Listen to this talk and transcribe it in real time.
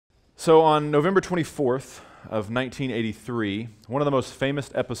So on November 24th of 1983, one of the most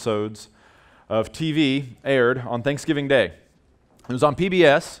famous episodes of TV aired on Thanksgiving Day. It was on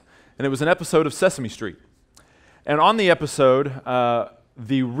PBS, and it was an episode of Sesame Street. And on the episode,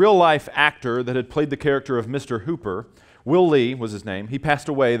 the real-life actor that had played the character of Mr. Hooper, Will Lee was his name, he passed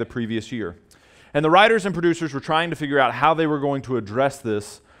away the previous year. And the writers and producers were trying to figure out how they were going to address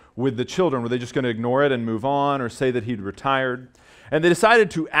this with the children. Were they just going to ignore it and move on or say that he'd retired? And they decided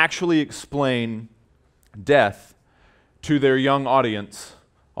to actually explain death to their young audience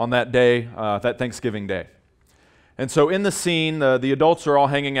on that day, that Thanksgiving Day. And so in the scene, the adults are all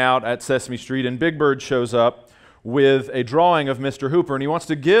hanging out at Sesame Street, and Big Bird shows up with a drawing of Mr. Hooper, and he wants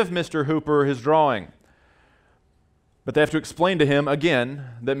to give Mr. Hooper his drawing. But they have to explain to him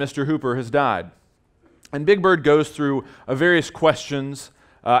again that Mr. Hooper has died. And Big Bird goes through various questions,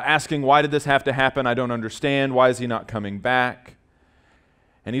 asking, why did this have to happen? I don't understand. Why is he not coming back?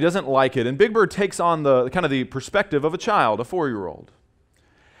 And he doesn't like it. And Big Bird takes on the kind of the perspective of a child, a 4-year-old.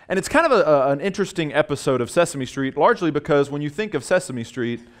 And it's kind of an interesting episode of Sesame Street, largely because when you think of Sesame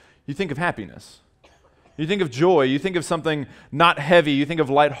Street, you think of happiness. You think of joy. You think of something not heavy. You think of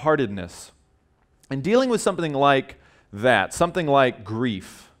lightheartedness. And dealing with something like that, something like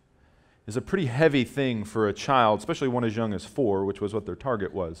grief, is a pretty heavy thing for a child, especially one as young as 4, which was what their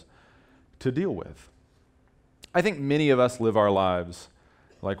target was, to deal with. I think many of us live our lives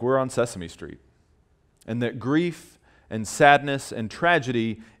like we're on Sesame Street, and that grief and sadness and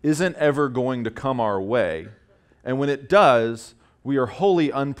tragedy isn't ever going to come our way. And when it does, we are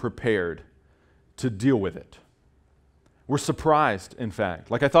wholly unprepared to deal with it. We're surprised, in fact.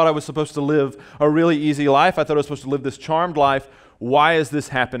 Like, I thought I was supposed to live a really easy life. I thought I was supposed to live this charmed life. Why is this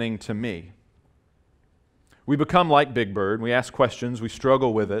happening to me? We become like Big Bird. We ask questions. We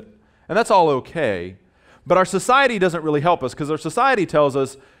struggle with it. And that's all okay. But our society doesn't really help us, because our society tells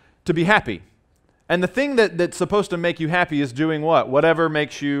us to be happy. And the thing that's supposed to make you happy is doing what? Whatever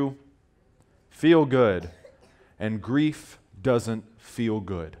makes you feel good. And grief doesn't feel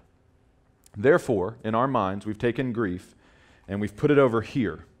good. Therefore, in our minds, we've taken grief and we've put it over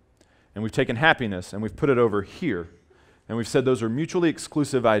here. And we've taken happiness and we've put it over here. And we've said those are mutually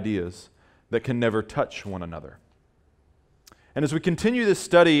exclusive ideas that can never touch one another. And as we continue this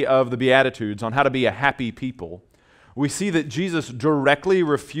study of the Beatitudes on how to be a happy people, we see that Jesus directly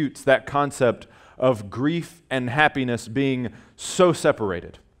refutes that concept of grief and happiness being so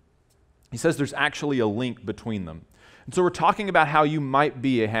separated. He says there's actually a link between them. And so we're talking about how you might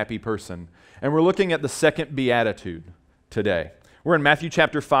be a happy person. And we're looking at the second Beatitude today. We're in Matthew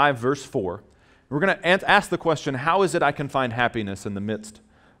chapter 5, verse 4. We're going to ask the question, how is it I can find happiness in the midst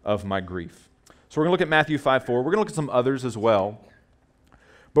of my grief? So we're going to look at Matthew 5:4. We're going to look at some others as well.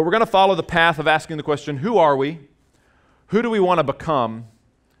 But we're going to follow the path of asking the question, who are we? Who do we want to become?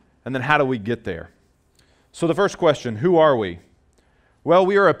 And then how do we get there? So the first question, who are we? Well,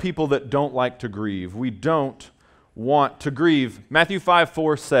 we are a people that don't like to grieve. We don't want to grieve. Matthew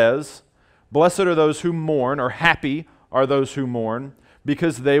 5:4 says, blessed are those who mourn, or happy are those who mourn,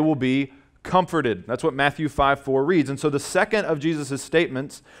 because they will be comforted. That's what Matthew 5:4 reads. And so the second of Jesus'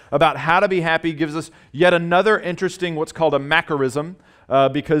 statements about how to be happy gives us yet another interesting, what's called a macarism,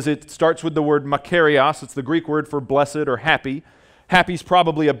 because it starts with the word makarios. It's the Greek word for blessed or happy. Happy is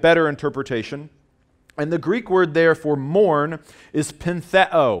probably a better interpretation. And the Greek word there for mourn is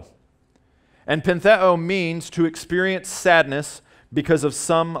pentheo. And pentheo means to experience sadness because of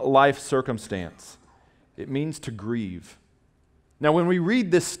some life circumstance. It means to grieve. Now, when we read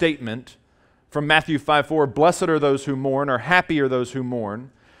this statement from Matthew 5:4, blessed are those who mourn, or happy are those who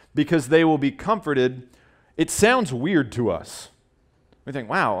mourn, because they will be comforted, it sounds weird to us. We think,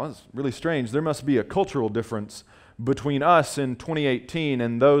 wow, that's really strange. There must be a cultural difference between us in 2018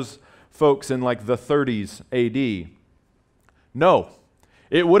 and those folks in like the 30s AD. No,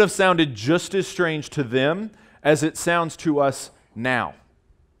 it would have sounded just as strange to them as it sounds to us now.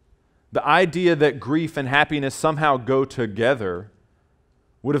 The idea that grief and happiness somehow go together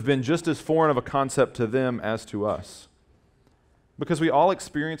would have been just as foreign of a concept to them as to us. Because we all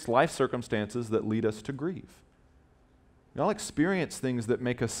experience life circumstances that lead us to grieve. We all experience things that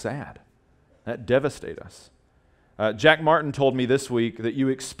make us sad, that devastate us. Jack Martin told me this week that you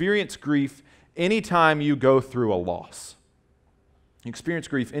experience grief anytime you go through a loss. You experience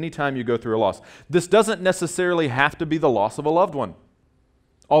grief anytime you go through a loss. This doesn't necessarily have to be the loss of a loved one,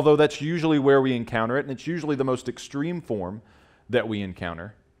 although that's usually where we encounter it, and it's usually the most extreme form that we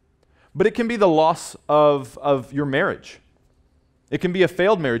encounter. But it can be the loss of your marriage. It can be a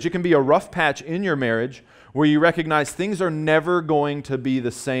failed marriage. It can be a rough patch in your marriage where you recognize things are never going to be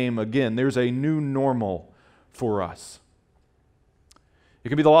the same again. There's a new normal for us. It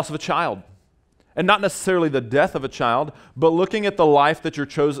can be the loss of a child. And not necessarily the death of a child, but looking at the life that your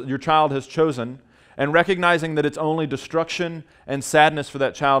child has chosen and recognizing that it's only destruction and sadness for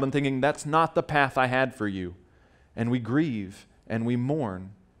that child and thinking, that's not the path I had for you. And we grieve and we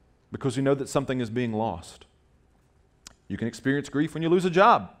mourn because we know that something is being lost. You can experience grief when you lose a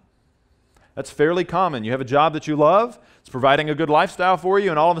job. That's fairly common. You have a job that you love, it's providing a good lifestyle for you,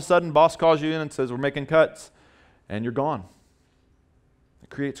 and all of a sudden, boss calls you in and says, we're making cuts, and you're gone. It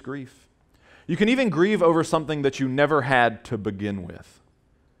creates grief. You can even grieve over something that you never had to begin with,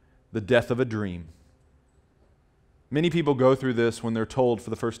 the death of a dream. Many people go through this when they're told for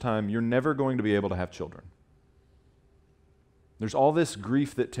the first time, you're never going to be able to have children. There's all this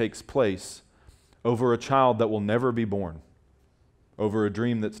grief that takes place over a child that will never be born, over a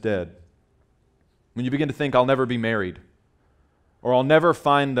dream that's dead. When you begin to think, I'll never be married, or I'll never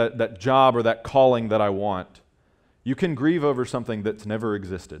find that job or that calling that I want, you can grieve over something that's never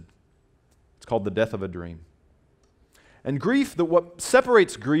existed. It's called the death of a dream. And grief, what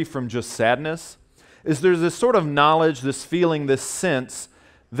separates grief from just sadness is there's this sort of knowledge, this feeling, this sense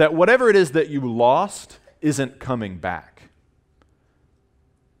that whatever it is that you lost isn't coming back.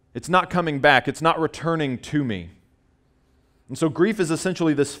 It's not coming back. It's not returning to me. And so grief is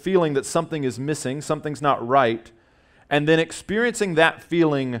essentially this feeling that something is missing, something's not right, and then experiencing that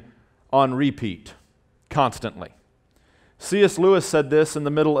feeling on repeat, constantly. C.S. Lewis said this in the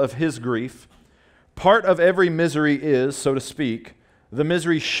middle of his grief. Part of every misery is, so to speak, the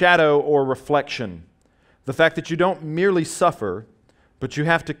misery's shadow or reflection. The fact that you don't merely suffer, but you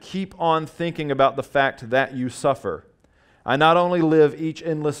have to keep on thinking about the fact that you suffer. I not only live each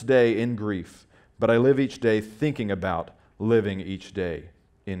endless day in grief, but I live each day thinking about living each day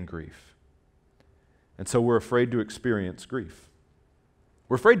in grief. And so we're afraid to experience grief.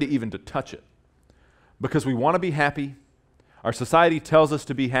 We're afraid to even to touch it because we want to be happy. Our society tells us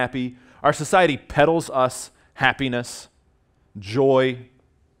to be happy. Our society peddles us happiness, joy,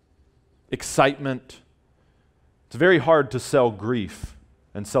 excitement. It's very hard to sell grief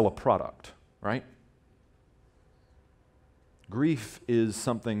and sell a product, right? Grief is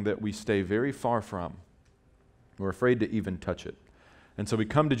something that we stay very far from. We're afraid to even touch it. And so we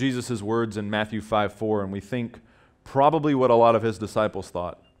come to Jesus' words in Matthew 5:4, and we think probably what a lot of his disciples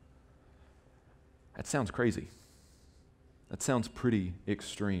thought. That sounds crazy. That sounds pretty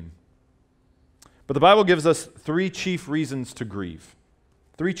extreme. But the Bible gives us three chief reasons to grieve.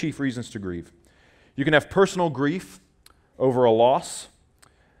 Three chief reasons to grieve. You can have personal grief over a loss.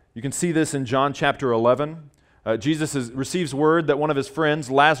 You can see this in John chapter 11. Jesus receives word that one of his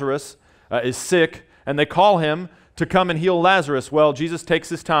friends, Lazarus, is sick, and they call him to come and heal Lazarus. Well, Jesus takes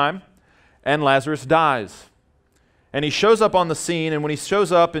his time, and Lazarus dies. And he shows up on the scene, and when he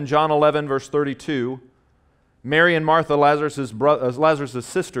shows up in John 11, verse 32, Mary and Martha, Lazarus'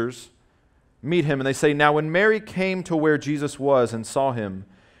 sisters, meet him, and they say, now when Mary came to where Jesus was and saw him,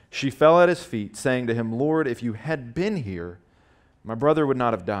 she fell at his feet, saying to him, Lord, if you had been here, my brother would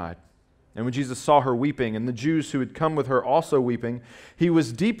not have died. And when Jesus saw her weeping, and the Jews who had come with her also weeping, he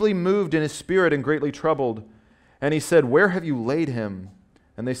was deeply moved in his spirit and greatly troubled. And he said, where have you laid him?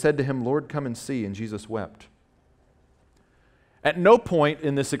 And they said to him, Lord, come and see. And Jesus wept. At no point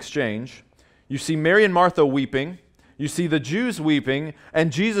in this exchange, you see Mary and Martha weeping, you see the Jews weeping,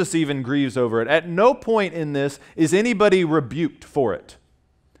 and Jesus even grieves over it. At no point in this is anybody rebuked for it.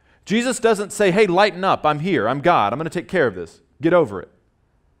 Jesus doesn't say, hey, lighten up, I'm here, I'm God, I'm going to take care of this. Get over it.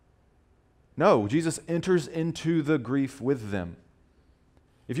 No, Jesus enters into the grief with them.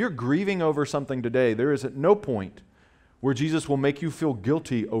 If you're grieving over something today, there is at no point where Jesus will make you feel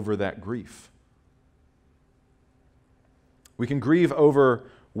guilty over that grief. We can grieve over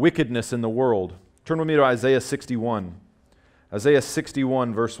wickedness in the world. Turn with me to Isaiah 61. Isaiah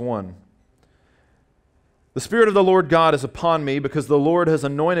 61, verse 1. The Spirit of the Lord God is upon me because the Lord has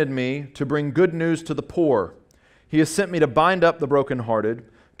anointed me to bring good news to the poor. He has sent me to bind up the brokenhearted,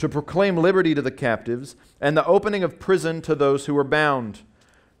 to proclaim liberty to the captives, and the opening of prison to those who are bound,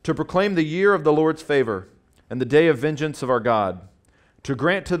 to proclaim the year of the Lord's favor and the day of vengeance of our God, to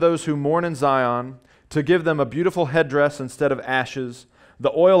grant to those who mourn in Zion, to give them a beautiful headdress instead of ashes,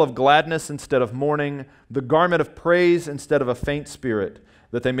 the oil of gladness instead of mourning, the garment of praise instead of a faint spirit,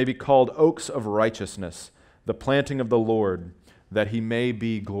 that they may be called oaks of righteousness, the planting of the Lord, that he may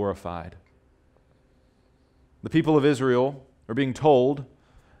be glorified. The people of Israel are being told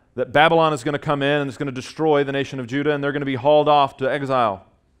that Babylon is going to come in and it's going to destroy the nation of Judah, and they're going to be hauled off to exile.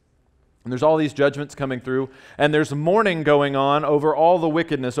 And there's all these judgments coming through, and there's mourning going on over all the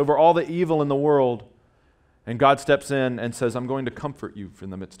wickedness, over all the evil in the world. And God steps in and says, I'm going to comfort you in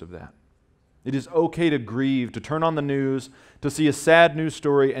the midst of that. It is okay to grieve, to turn on the news, to see a sad news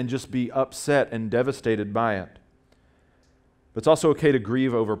story and just be upset and devastated by it. But it's also okay to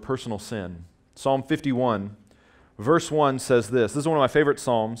grieve over personal sin. Psalm 51, verse 1 says this. This is one of my favorite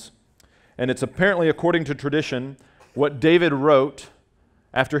psalms, and it's apparently, according to tradition, what David wrote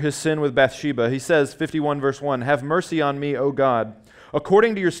after his sin with Bathsheba. He says, 51 verse 1, "Have mercy on me, O God,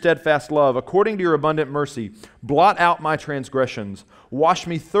 according to your steadfast love, according to your abundant mercy, blot out my transgressions. Wash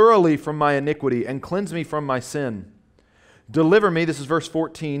me thoroughly from my iniquity and cleanse me from my sin. Deliver me," this is verse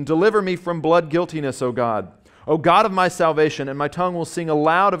 14, "deliver me from blood guiltiness, O God. O God of my salvation, and my tongue will sing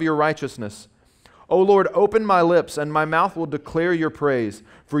aloud of your righteousness. O Lord, open my lips, and my mouth will declare your praise.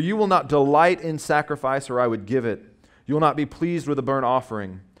 For you will not delight in sacrifice, or I would give it. You will not be pleased with a burnt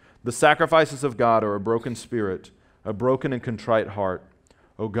offering. The sacrifices of God are a broken spirit, a broken and contrite heart.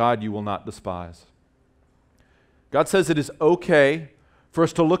 O God, you will not despise." God says it is okay for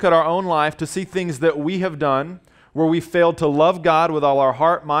us to look at our own life, to see things that we have done where we failed to love God with all our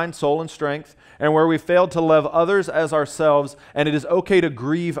heart, mind, soul, and strength, and where we failed to love others as ourselves, and it is okay to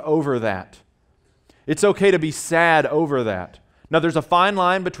grieve over that. It's okay to be sad over that. Now, there's a fine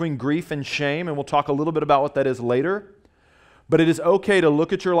line between grief and shame, and we'll talk a little bit about what that is later. But it is okay to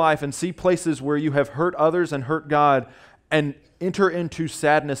look at your life and see places where you have hurt others and hurt God and enter into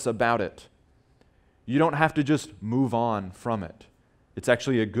sadness about it. You don't have to just move on from it. It's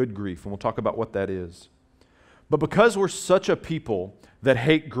actually a good grief, and we'll talk about what that is. But because we're such a people that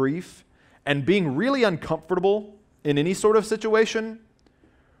hate grief and being really uncomfortable in any sort of situation,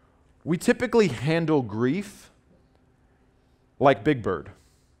 we typically handle grief like Big Bird.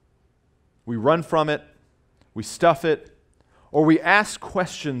 We run from it, we stuff it, or we ask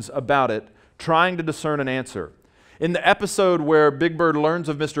questions about it, trying to discern an answer. In the episode where Big Bird learns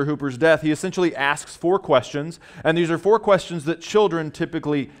of Mr. Hooper's death, he essentially asks 4 questions, and these are 4 questions that children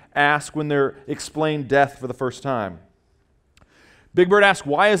typically ask when they're explained death for the first time. Big Bird asks,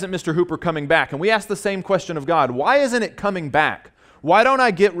 "Why isn't Mr. Hooper coming back?" And we ask the same question of God. Why isn't it coming back? Why don't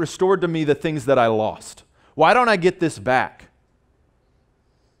I get restored to me the things that I lost? Why don't I get this back?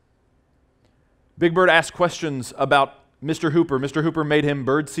 Big Bird asks questions about Mr. Hooper. Mr. Hooper made him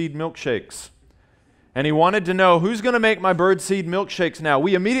birdseed milkshakes. And he wanted to know, who's going to make my birdseed milkshakes now?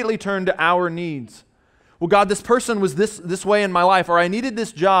 We immediately turned to our needs. Well, God, this person was this way in my life, or I needed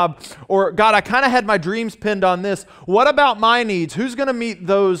this job, or God, I kind of had my dreams pinned on this. What about my needs? Who's going to meet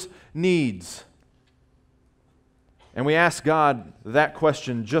those needs? And we ask God that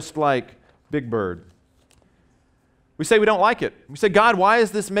question just like Big Bird. We say we don't like it. We say, "God, why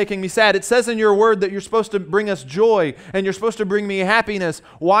is this making me sad? It says in your word that you're supposed to bring us joy and you're supposed to bring me happiness.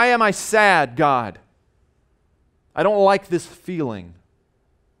 Why am I sad, God? I don't like this feeling."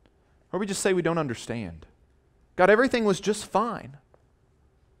 Or we just say we don't understand. God, everything was just fine.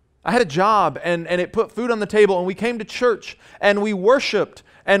 I had a job and it put food on the table, and we came to church and we worshiped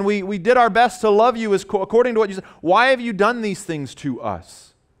and we did our best to love you according to what you said. Why have you done these things to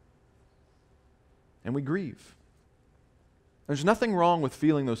us? And we grieve. There's nothing wrong with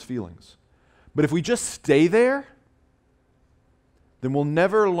feeling those feelings. But if we just stay there, then we'll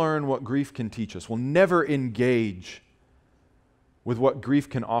never learn what grief can teach us. We'll never engage with what grief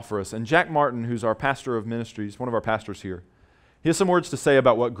can offer us. And Jack Martin, who's our pastor of ministries, one of our pastors here, he has some words to say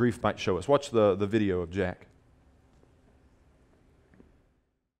about what grief might show us. Watch the video of Jack.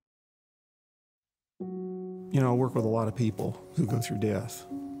 You know, I work with a lot of people who go through death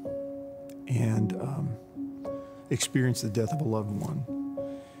and experience the death of a loved one.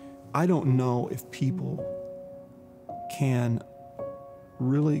 I don't know if people can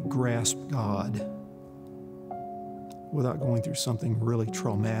really grasp God without going through something really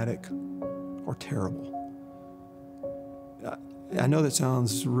traumatic or terrible. I know that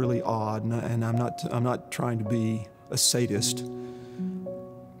sounds really odd, and I'm not trying to be a sadist,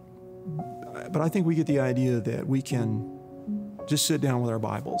 but I think we get the idea that we can just sit down with our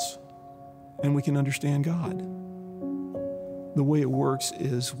Bibles and we can understand God. The way it works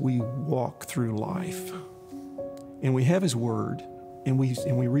is we walk through life and we have His Word and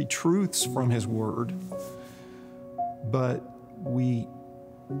we read truths from His Word, but we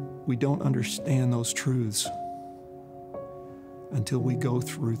don't understand those truths until we go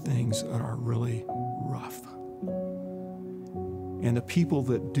through things that are really rough. And the people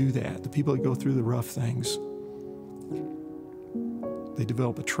that do that, the people that go through the rough things, they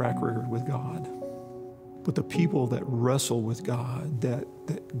develop a track record with God. But the people that wrestle with God,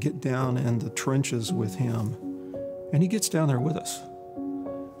 that get down in the trenches with Him, and He gets down there with us,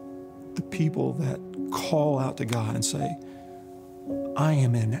 the people that call out to God and say, "I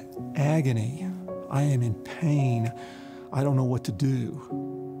am in agony, I am in pain, I don't know what to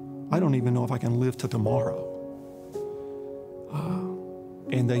do. I don't even know if I can live to tomorrow.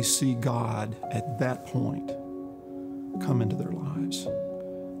 And they see God at that point come into their lives.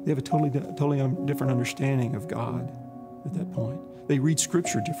 They have a totally different understanding of God at that point. They read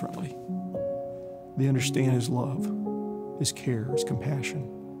Scripture differently. They understand His love, His care, His compassion.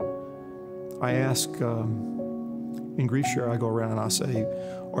 I ask, in Grief Share, I go around and I say,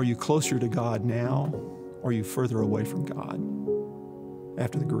 are you closer to God now, or are you further away from God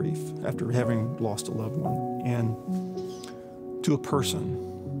after the grief, after having lost a loved one? And to a person,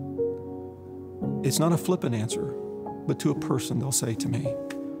 it's not a flippant answer, but to a person, they'll say to me,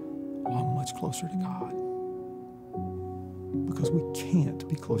 I'm much closer to God. Because we can't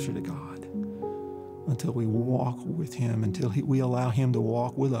be closer to God until we walk with Him, until we allow Him to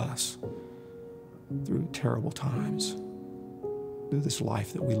walk with us through terrible times, through this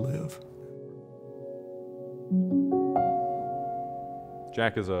life that we live.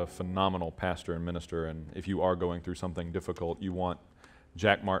 Jack is a phenomenal pastor and minister, and if you are going through something difficult, you want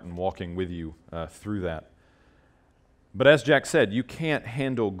Jack Martin walking with you through that. But as Jack said, you can't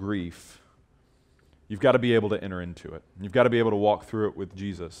handle grief. You've got to be able to enter into it. You've got to be able to walk through it with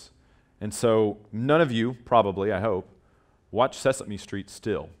Jesus. And so none of you, probably, I hope, watch Sesame Street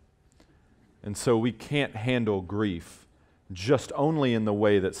still. And so we can't handle grief just only in the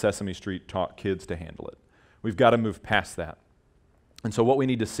way that Sesame Street taught kids to handle it. We've got to move past that. And so what we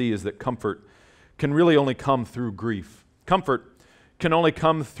need to see is that comfort can really only come through grief. Comfort can only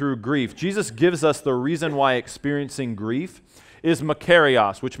come through grief. Jesus gives us the reason why experiencing grief is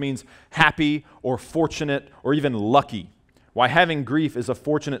makarios, which means happy or fortunate or even lucky. Why having grief is a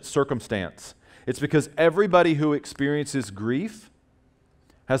fortunate circumstance. It's because everybody who experiences grief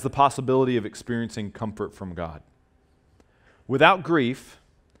has the possibility of experiencing comfort from God. Without grief,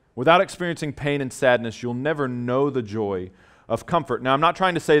 without experiencing pain and sadness, you'll never know the joy of comfort. Now, I'm not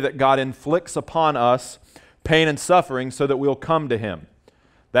trying to say that God inflicts upon us pain and suffering so that we'll come to Him.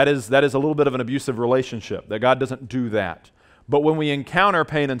 That is a little bit of an abusive relationship, that God doesn't do that. But when we encounter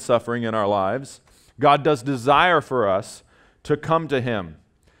pain and suffering in our lives, God does desire for us to come to Him.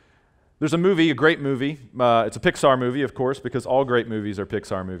 There's a movie, a great movie. It's a Pixar movie, of course, because all great movies are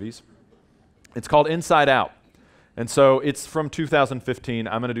Pixar movies. It's called Inside Out. And so it's from 2015.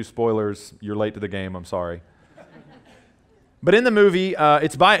 I'm going to do spoilers. You're late to the game. I'm sorry. But in the movie,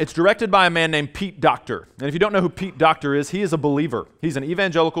 it's directed by a man named Pete Docter. And if you don't know who Pete Docter is, he is a believer. He's an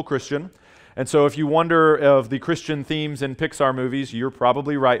evangelical Christian. And so if you wonder of the Christian themes in Pixar movies, you're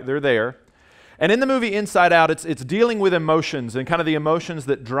probably right. They're there. And in the movie Inside Out, it's dealing with emotions and kind of the emotions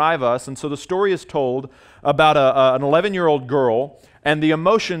that drive us. And so the story is told about an 11-year-old girl and the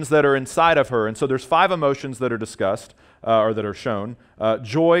emotions that are inside of her. And so there's 5 emotions that are discussed, or that are shown.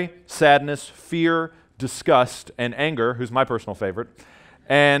 Joy, sadness, fear, disgust, and anger, who's my personal favorite.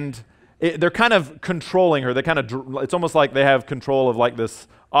 And they're kind of controlling her. It's almost like they have control of like this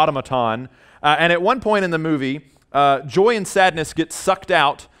automaton. And at one point in the movie, joy and sadness get sucked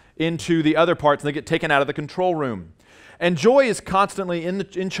out into the other parts, and they get taken out of the control room. And Joy is constantly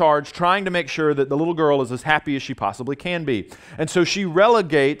in charge, trying to make sure that the little girl is as happy as she possibly can be. And so she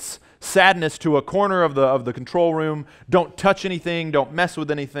relegates sadness to a corner of the control room. Don't touch anything, don't mess with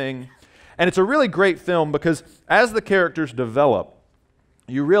anything. And it's a really great film because as the characters develop,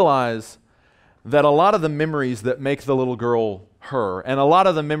 you realize that a lot of the memories that make the little girl her, and a lot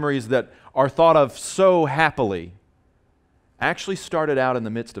of the memories that are thought of so happily, actually started out in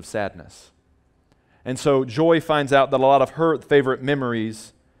the midst of sadness. And so Joy finds out that a lot of her favorite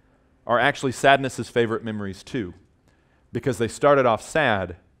memories are actually sadness's favorite memories too, because they started off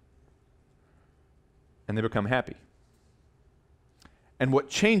sad and they become happy. And what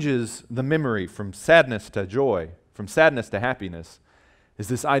changes the memory from sadness to joy, from sadness to happiness, is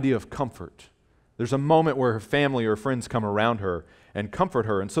this idea of comfort. There's a moment where her family or friends come around her and comfort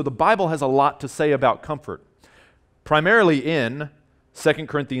her. And so the Bible has a lot to say about comfort, primarily in 2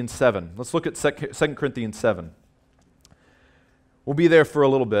 Corinthians 7. Let's look at 2 Corinthians 7. We'll be there for a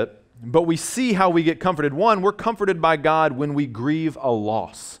little bit, but we see how we get comforted. One, we're comforted by God when we grieve a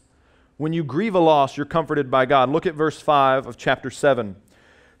loss. When you grieve a loss, you're comforted by God. Look at verse 5 of chapter 7.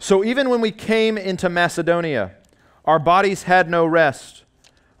 So even when we came into Macedonia, our bodies had no rest,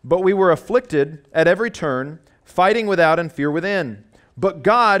 but we were afflicted at every turn, fighting without and fear within. But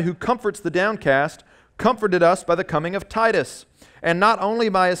God, who comforts the downcast, comforted us by the coming of Titus, and not only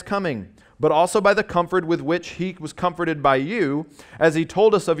by his coming, but also by the comfort with which he was comforted by you, as he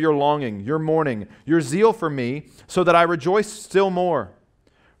told us of your longing, your mourning, your zeal for me, so that I rejoice still more.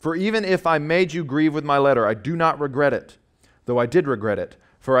 For even if I made you grieve with my letter, I do not regret it, though I did regret it,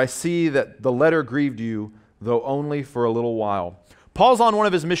 for I see that the letter grieved you, though only for a little while. Paul's on one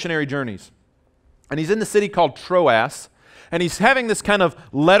of his missionary journeys, and he's in the city called Troas, and he's having this kind of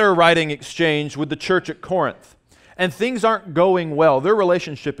letter writing exchange with the church at Corinth. And things aren't going well. Their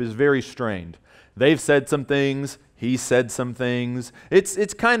relationship is very strained. They've said some things. He said some things.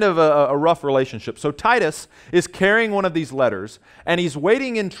 It's kind of a rough relationship. So Titus is carrying one of these letters, and he's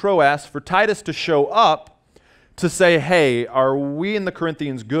waiting in Troas for Titus to show up to say, hey, are we in the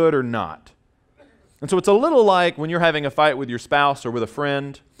Corinthians good or not? And so it's a little like when you're having a fight with your spouse or with a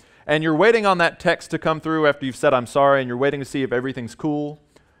friend, and you're waiting on that text to come through after you've said, I'm sorry, and you're waiting to see if everything's cool,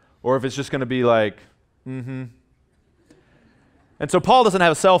 or if it's just going to be like, mm-hmm. And so Paul doesn't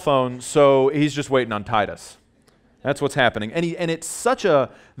have a cell phone, so he's just waiting on Titus. That's what's happening. And it's such the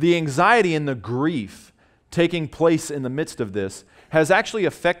anxiety and the grief taking place in the midst of this has actually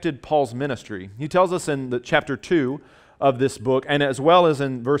affected Paul's ministry. He tells us in the chapter 2 of this book, and as well as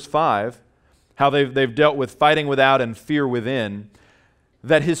in verse 5, how they've dealt with fighting without and fear within,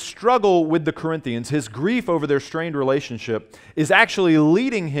 that his struggle with the Corinthians, his grief over their strained relationship, is actually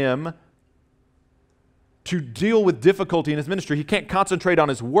leading him to deal with difficulty in his ministry. He can't concentrate on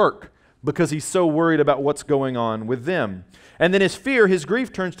his work because he's so worried about what's going on with them. And then his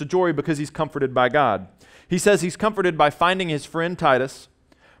grief turns to joy because he's comforted by God. He says he's comforted by finding his friend Titus,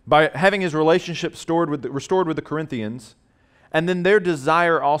 by having his relationship restored with the Corinthians, and then their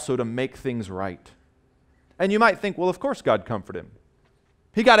desire also to make things right. And you might think, well, of course God comforted him.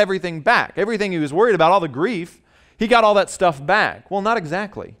 He got everything back. Everything he was worried about, all the grief, he got all that stuff back. Well, not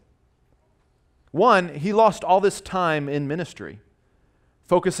exactly. One, he lost all this time in ministry,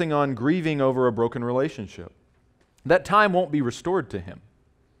 focusing on grieving over a broken relationship. That time won't be restored to him,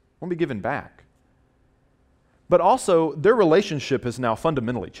 won't be given back. But also, their relationship has now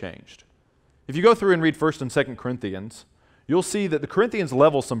fundamentally changed. If you go through and read 1st and 2nd Corinthians, you'll see that the Corinthians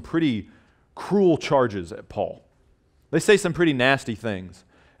level some pretty cruel charges at Paul. They say some pretty nasty things,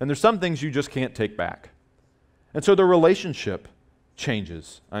 and there's some things you just can't take back. And so their relationship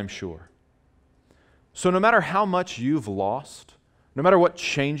changes, I'm sure. So no matter how much you've lost, no matter what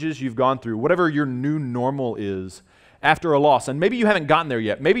changes you've gone through, whatever your new normal is after a loss, and maybe you haven't gotten there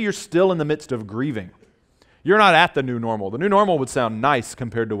yet, maybe you're still in the midst of grieving. You're not at the new normal. The new normal would sound nice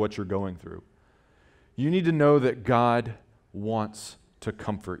compared to what you're going through. You need to know that God wants to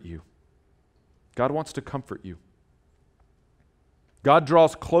comfort you. God wants to comfort you. God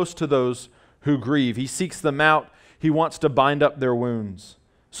draws close to those who grieve. He seeks them out. He wants to bind up their wounds.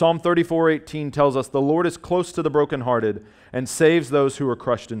 Psalm 34:18 tells us, the Lord is close to the brokenhearted and saves those who are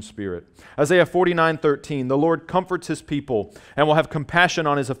crushed in spirit. Isaiah 49:13, the Lord comforts his people and will have compassion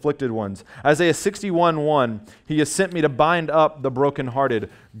on his afflicted ones. Isaiah 61:1, he has sent me to bind up the brokenhearted.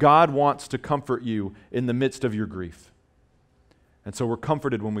 God wants to comfort you in the midst of your grief. And so we're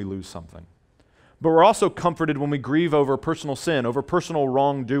comforted when we lose something. But we're also comforted when we grieve over personal sin, over personal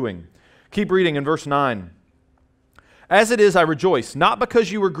wrongdoing. Keep reading in verse 9. As it is, I rejoice, not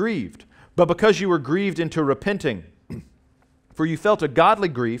because you were grieved, but because you were grieved into repenting. For you felt a godly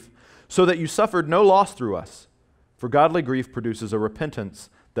grief, so that you suffered no loss through us. For godly grief produces a repentance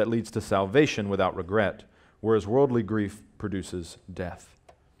that leads to salvation without regret, whereas worldly grief produces death.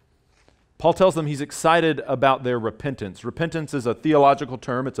 Paul tells them he's excited about their repentance. Repentance is a theological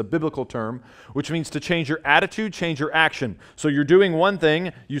term. It's a biblical term, which means to change your attitude, change your action. So you're doing one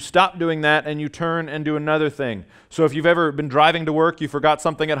thing, you stop doing that, and you turn and do another thing. So if you've ever been driving to work, you forgot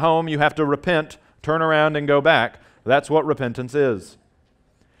something at home, you have to repent, turn around, and go back. That's what repentance is.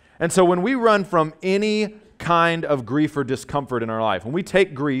 And so when we run from any kind of grief or discomfort in our life, when we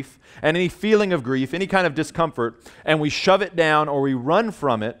take grief and any feeling of grief, any kind of discomfort, and we shove it down or we run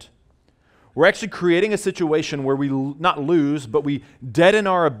from it, we're actually creating a situation where we not lose, but we deaden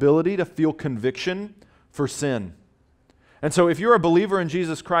our ability to feel conviction for sin. And so if you're a believer in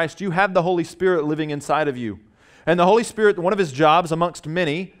Jesus Christ, you have the Holy Spirit living inside of you. And the Holy Spirit, one of his jobs amongst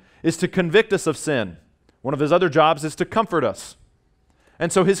many, is to convict us of sin. One of his other jobs is to comfort us.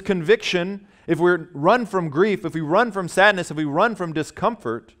 And so his conviction, if we run from grief, if we run from sadness, if we run from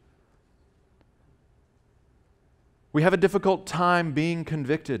discomfort, we have a difficult time being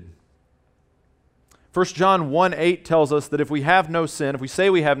convicted. 1 John 1:8 tells us that if we have no sin, if we say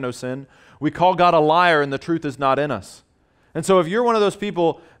we have no sin, we call God a liar and the truth is not in us. And so if you're one of those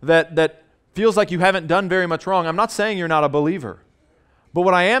people that feels like you haven't done very much wrong, I'm not saying you're not a believer. But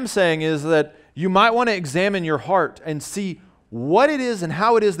what I am saying is that you might want to examine your heart and see what it is and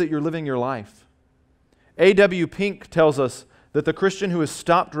how it is that you're living your life. A.W. Pink tells us that the Christian who has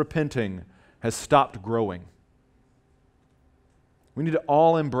stopped repenting has stopped growing. We need to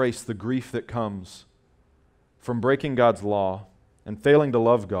all embrace the grief that comes from breaking God's law and failing to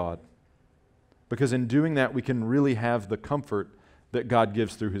love God, because in doing that we can really have the comfort that God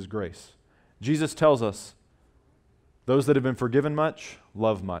gives through his grace. Jesus tells us, those that have been forgiven much,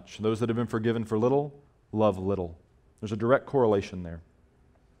 love much. Those that have been forgiven for little, love little. There's a direct correlation there.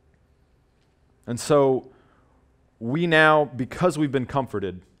 And so we now, because we've been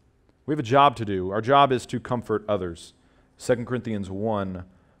comforted, we have a job to do. Our job is to comfort others. 2 Corinthians 1,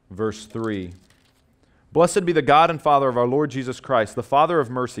 verse 3. Blessed be the God and Father of our Lord Jesus Christ, the Father of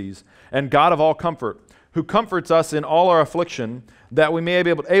mercies and God of all comfort, who comforts us in all our affliction, that we may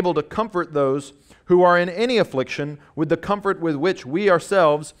be able to comfort those who are in any affliction with the comfort with which we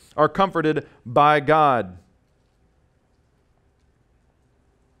ourselves are comforted by God.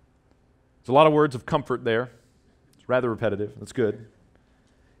 There's a lot of words of comfort there. It's rather repetitive. That's good.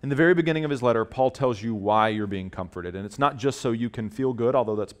 In the very beginning of his letter, Paul tells you why you're being comforted. And it's not just so you can feel good,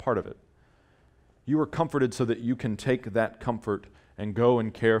 although that's part of it. You are comforted so that you can take that comfort and go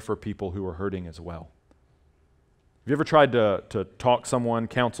and care for people who are hurting as well. Have you ever tried to talk someone,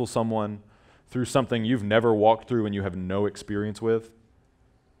 counsel someone through something you've never walked through and you have no experience with?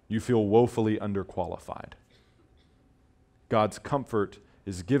 You feel woefully underqualified. God's comfort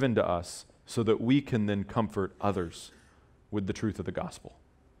is given to us so that we can then comfort others with the truth of the gospel.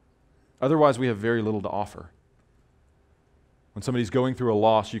 Otherwise, we have very little to offer. When somebody's going through a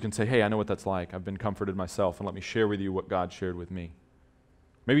loss, you can say, hey, I know what that's like. I've been comforted myself, and let me share with you what God shared with me.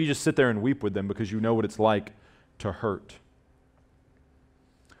 Maybe you just sit there and weep with them because you know what it's like to hurt.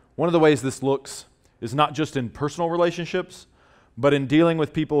 One of the ways this looks is not just in personal relationships, but in dealing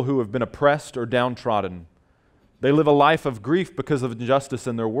with people who have been oppressed or downtrodden. They live a life of grief because of injustice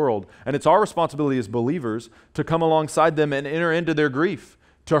in their world, and it's our responsibility as believers to come alongside them and enter into their grief,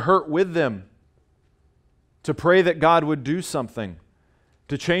 to hurt with them, to pray that God would do something,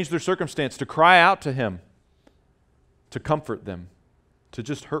 to change their circumstance, to cry out to Him, to comfort them, to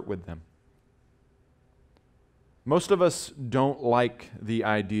just hurt with them. Most of us don't like the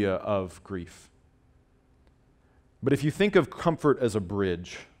idea of grief. But if you think of comfort as a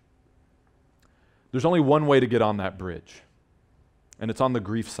bridge, there's only one way to get on that bridge, and it's on the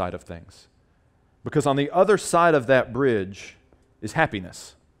grief side of things. Because on the other side of that bridge is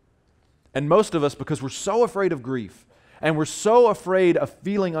happiness. And most of us, because we're so afraid of grief, and we're so afraid of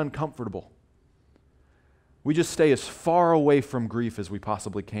feeling uncomfortable, we just stay as far away from grief as we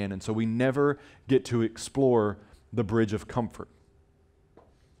possibly can, and so we never get to explore the bridge of comfort,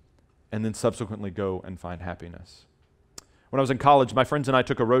 and then subsequently go and find happiness. When I was in college, my friends and I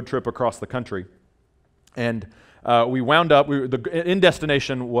took a road trip across the country, and we wound up, the end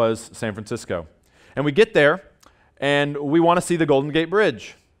destination was San Francisco. And we get there, and we want to see the Golden Gate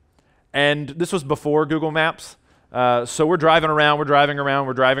Bridge. And this was before Google Maps, so we're driving around,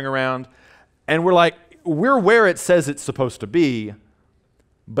 and we're like, we're where it says it's supposed to be,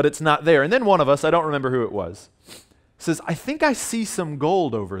 but it's not there. And then one of us, I don't remember who it was, says, I think I see some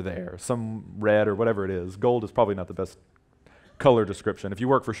gold over there, some red or whatever it is. Gold is probably not the best color description. If you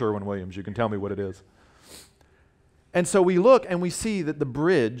work for Sherwin-Williams, you can tell me what it is. And so we look and we see that the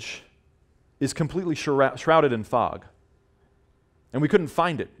bridge is completely shrouded in fog. And we couldn't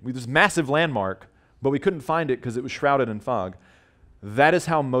find it. We this massive landmark, but we couldn't find it because it was shrouded in fog. That is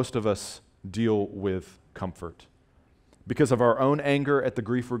how most of us deal with comfort. Because of our own anger at the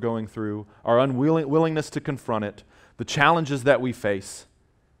grief we're going through, our unwillingness to confront it, the challenges that we face,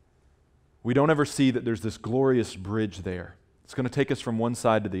 we don't ever see that there's this glorious bridge there. It's going to take us from one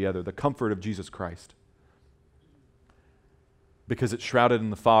side to the other, the comfort of Jesus Christ. Because it's shrouded in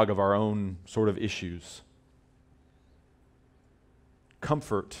the fog of our own sort of issues.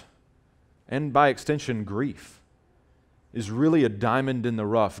 Comfort, and by extension grief, is really a diamond in the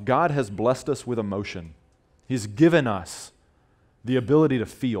rough. God has blessed us with emotion. He's given us the ability to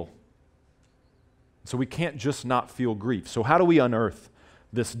feel. So we can't just not feel grief. So how do we unearth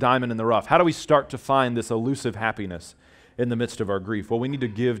this diamond in the rough? How do we start to find this elusive happiness in the midst of our grief? Well, we need to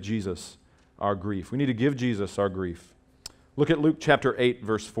give Jesus our grief. We need to give Jesus our grief. Look at Luke chapter 8,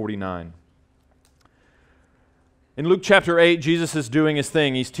 verse 49. In Luke chapter 8, Jesus is doing his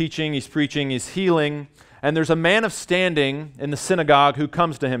thing. He's teaching, he's preaching, he's healing. And there's a man of standing in the synagogue who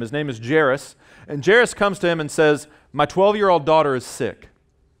comes to him. His name is Jairus. And Jairus comes to him and says, my 12-year-old daughter is sick.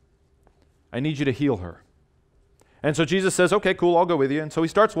 I need you to heal her. And so Jesus says, okay, cool, I'll go with you. And so he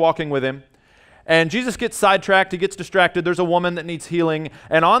starts walking with him. And Jesus gets sidetracked. He gets distracted. There's a woman that needs healing.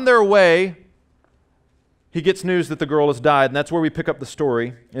 And on their way, he gets news that the girl has died. And that's where we pick up the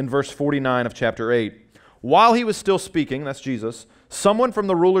story in verse 49 of chapter 8. While he was still speaking, that's Jesus, someone from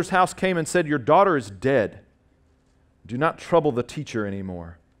the ruler's house came and said, your daughter is dead. Do not trouble the teacher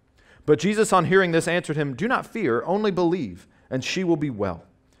anymore. But Jesus, on hearing this, answered him, do not fear, only believe, and she will be well.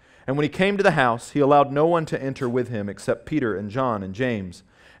 And when he came to the house, he allowed no one to enter with him except Peter and John and James,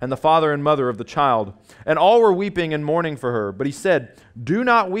 and the father and mother of the child. And all were weeping and mourning for her. But he said, "Do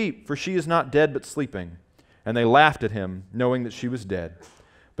not weep, for she is not dead but sleeping." And they laughed at him, knowing that she was dead.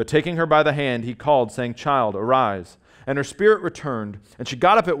 But taking her by the hand, he called, saying, "Child, arise." And her spirit returned, and she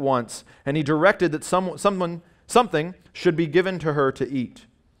got up at once, and he directed that something should be given to her to eat.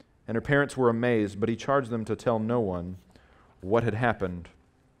 And her parents were amazed, but he charged them to tell no one what had happened.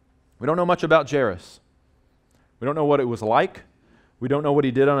 We don't know much about Jairus. We don't know what it was like. We don't know what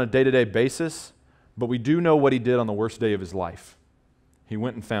he did on a day-to-day basis, but we do know what he did on the worst day of his life. He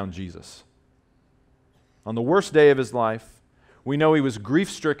went and found Jesus. On the worst day of his life, we know he was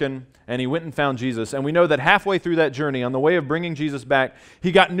grief-stricken, and he went and found Jesus. And we know that halfway through that journey, on the way of bringing Jesus back,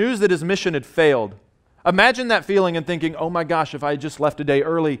 he got news that his mission had failed. Imagine that feeling and thinking, oh my gosh, if I had just left a day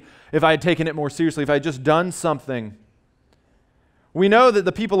early, if I had taken it more seriously, if I had just done something. We know that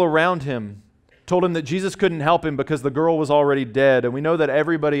the people around him told him that Jesus couldn't help him because the girl was already dead. And we know that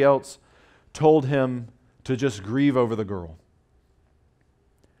everybody else told him to just grieve over the girl.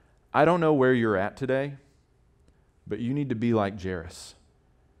 I don't know where you're at today, but you need to be like Jairus,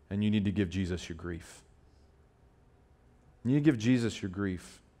 and you need to give Jesus your grief. You need to give Jesus your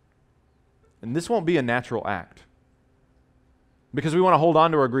grief. And this won't be a natural act, because we want to hold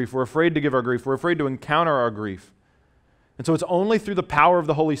on to our grief. We're afraid to give our grief. We're afraid to encounter our grief. And so it's only through the power of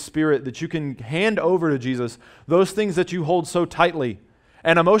the Holy Spirit that you can hand over to Jesus those things that you hold so tightly.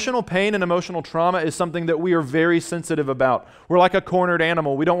 And emotional pain and emotional trauma is something that we are very sensitive about. We're like a cornered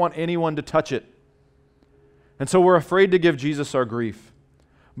animal. We don't want anyone to touch it. And so we're afraid to give Jesus our grief.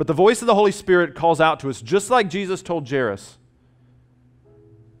 But the voice of the Holy Spirit calls out to us, just like Jesus told Jairus,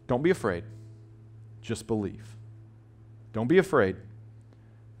 don't be afraid, just believe. Don't be afraid,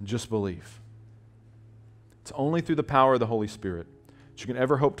 just believe. It's only through the power of the Holy Spirit that you can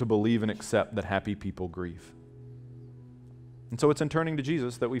ever hope to believe and accept that happy people grieve. And so it's in turning to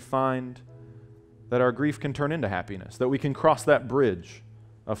Jesus that we find that our grief can turn into happiness, that we can cross that bridge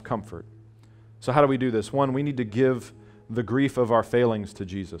of comfort. So how do we do this? One, we need to give the grief of our failings to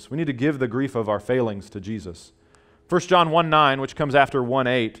Jesus. We need to give the grief of our failings to Jesus. 1 John 1:9, which comes after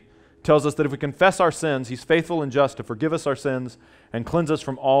 1:8, tells us that if we confess our sins, He's faithful and just to forgive us our sins and cleanse us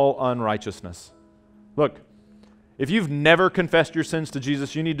from all unrighteousness. Look, if you've never confessed your sins to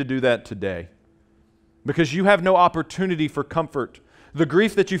Jesus, you need to do that today, because you have no opportunity for comfort. The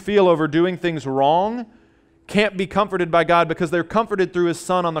grief that you feel over doing things wrong can't be comforted by God, because they're comforted through His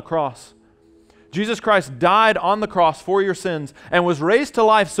Son on the cross. Jesus Christ died on the cross for your sins and was raised to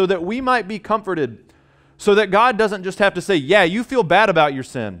life so that we might be comforted, so that God doesn't just have to say, yeah, you feel bad about your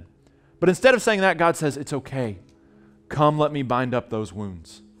sin. But instead of saying that, God says, it's okay. Come, let me bind up those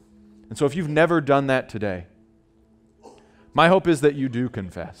wounds. And so if you've never done that today, my hope is that you do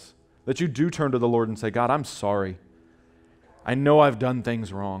confess, that you do turn to the Lord and say, God, I'm sorry. I know I've done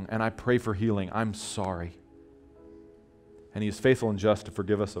things wrong, and I pray for healing. I'm sorry. And He is faithful and just to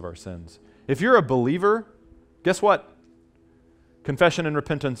forgive us of our sins. If you're a believer, guess what? Confession and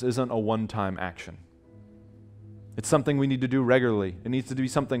repentance isn't a one-time action. It's something we need to do regularly. It needs to be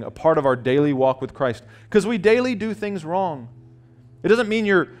something, a part of our daily walk with Christ, because we daily do things wrong. It doesn't mean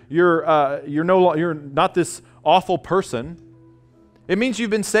you're not this awful person. It means you've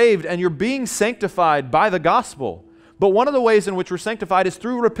been saved and you're being sanctified by the gospel. But one of the ways in which we're sanctified is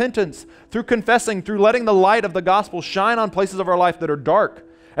through repentance, through confessing, through letting the light of the gospel shine on places of our life that are dark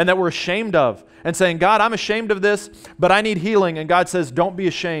and that we're ashamed of, and saying, God, I'm ashamed of this, but I need healing. And God says, don't be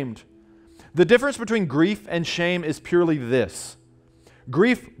ashamed. The difference between grief and shame is purely this.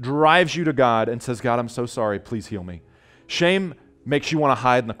 Grief drives you to God and says, God, I'm so sorry, please heal me. Shame makes you want to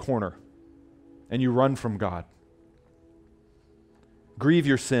hide in the corner and you run from God. Grieve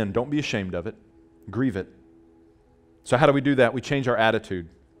your sin. Don't be ashamed of it. Grieve it. So how do we do that? We change our attitude.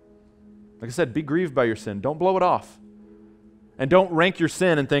 Like I said, be grieved by your sin. Don't blow it off. And don't rank your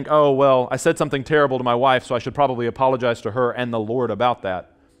sin and think, oh, well, I said something terrible to my wife, so I should probably apologize to her and the Lord about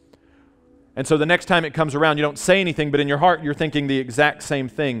that. And so the next time it comes around, you don't say anything, but in your heart, you're thinking the exact same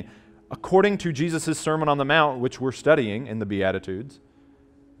thing. According to Jesus' Sermon on the Mount, which we're studying in the Beatitudes,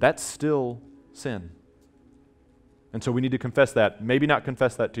 that's still sin. And so we need to confess that. Maybe not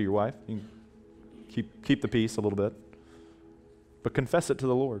confess that to your wife. You can keep the peace a little bit. But confess it to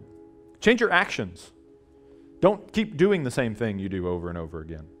the Lord. Change your actions. Don't keep doing the same thing you do over and over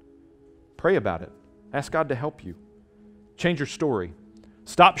again. Pray about it. Ask God to help you. Change your story.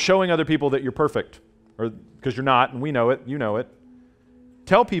 Stop showing other people that you're perfect, or because you're not, and we know it, you know it.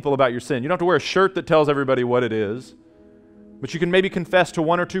 Tell people about your sin. You don't have to wear a shirt that tells everybody what it is, but you can maybe confess to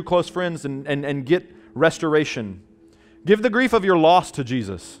one or two close friends and get restoration. Give the grief of your loss to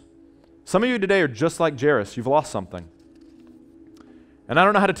Jesus. Some of you today are just like Jairus. You've lost something. And I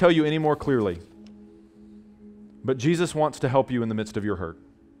don't know how to tell you any more clearly, but Jesus wants to help you in the midst of your hurt.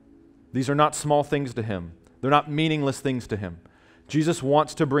 These are not small things to him. They're not meaningless things to him. Jesus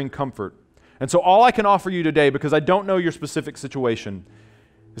wants to bring comfort. And so all I can offer you today, because I don't know your specific situation,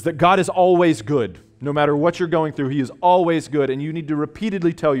 is that God is always good. No matter what you're going through, he is always good, and you need to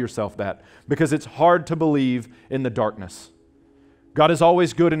repeatedly tell yourself that, because it's hard to believe in the darkness. God is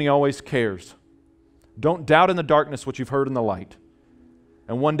always good and he always cares. Don't doubt in the darkness what you've heard in the light.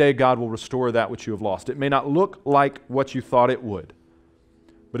 And one day God will restore that which you have lost. It may not look like what you thought it would,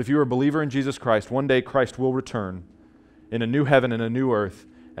 but if you're a believer in Jesus Christ, one day Christ will return in a new heaven and a new earth,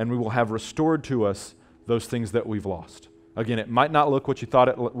 and we will have restored to us those things that we've lost. Again, it might not look what you thought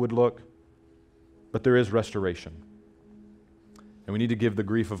it would look, but there is restoration. And we need to give the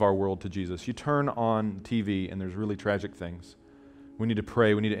grief of our world to Jesus. You turn on TV and there's really tragic things. We need to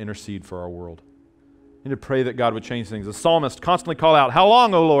pray. We need to intercede for our world. We need to pray that God would change things. The psalmist constantly called out, "How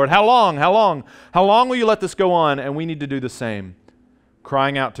long, O Lord? How long? How long? How long will you let this go on?" And we need to do the same,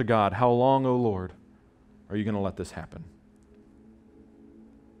 crying out to God, "How long, O Lord, are you going to let this happen?"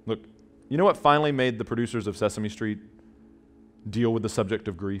 Look, you know what finally made the producers of Sesame Street deal with the subject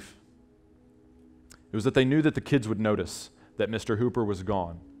of grief? It was that they knew that the kids would notice that Mr. Hooper was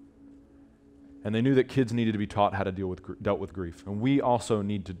gone. And they knew that kids needed to be taught how to dealt with grief. And we also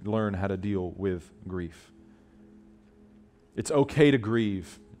need to learn how to deal with grief. It's okay to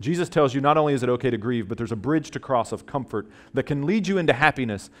grieve. Jesus tells you not only is it okay to grieve, but there's a bridge to cross of comfort that can lead you into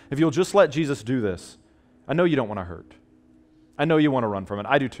happiness if you'll just let Jesus do this. I know you don't want to hurt. I know you want to run from it.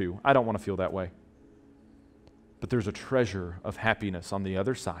 I do too. I don't want to feel that way. But there's a treasure of happiness on the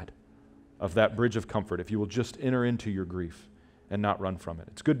other side of that bridge of comfort if you will just enter into your grief and not run from it.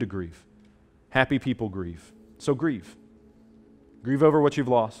 It's good to grieve. Happy people grieve. So grieve. Grieve over what you've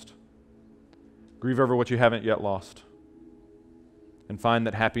lost. Grieve over what you haven't yet lost. And find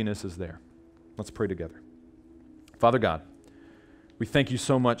that happiness is there. Let's pray together. Father God, we thank you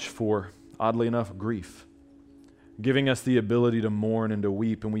so much for, oddly enough, grief. Giving us the ability to mourn and to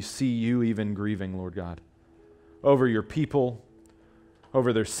weep. And we see you even grieving, Lord God, over your people,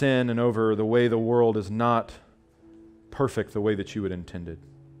 over their sin, and over the way the world is not perfect the way that you had intended.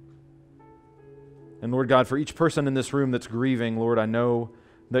 And Lord God, for each person in this room that's grieving, Lord, I know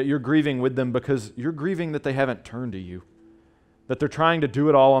that you're grieving with them because you're grieving that they haven't turned to you, that they're trying to do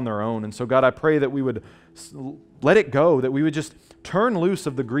it all on their own. And so God, I pray that we would let it go, that we would just turn loose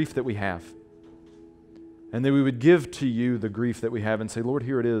of the grief that we have, and that we would give to you the grief that we have and say, Lord,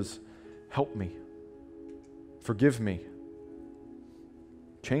 here it is. Help me. Forgive me.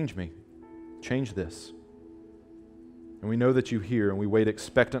 Change me. Change this. And we know that you hear, and we wait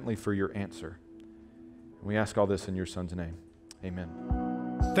expectantly for your answer. And we ask all this in your Son's name. Amen.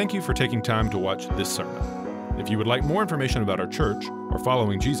 Thank you for taking time to watch this sermon. If you would like more information about our church or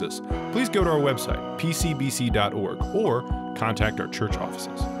following Jesus, please go to our website, pcbc.org, or contact our church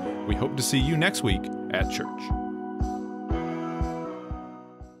offices. We hope to see you next week at church.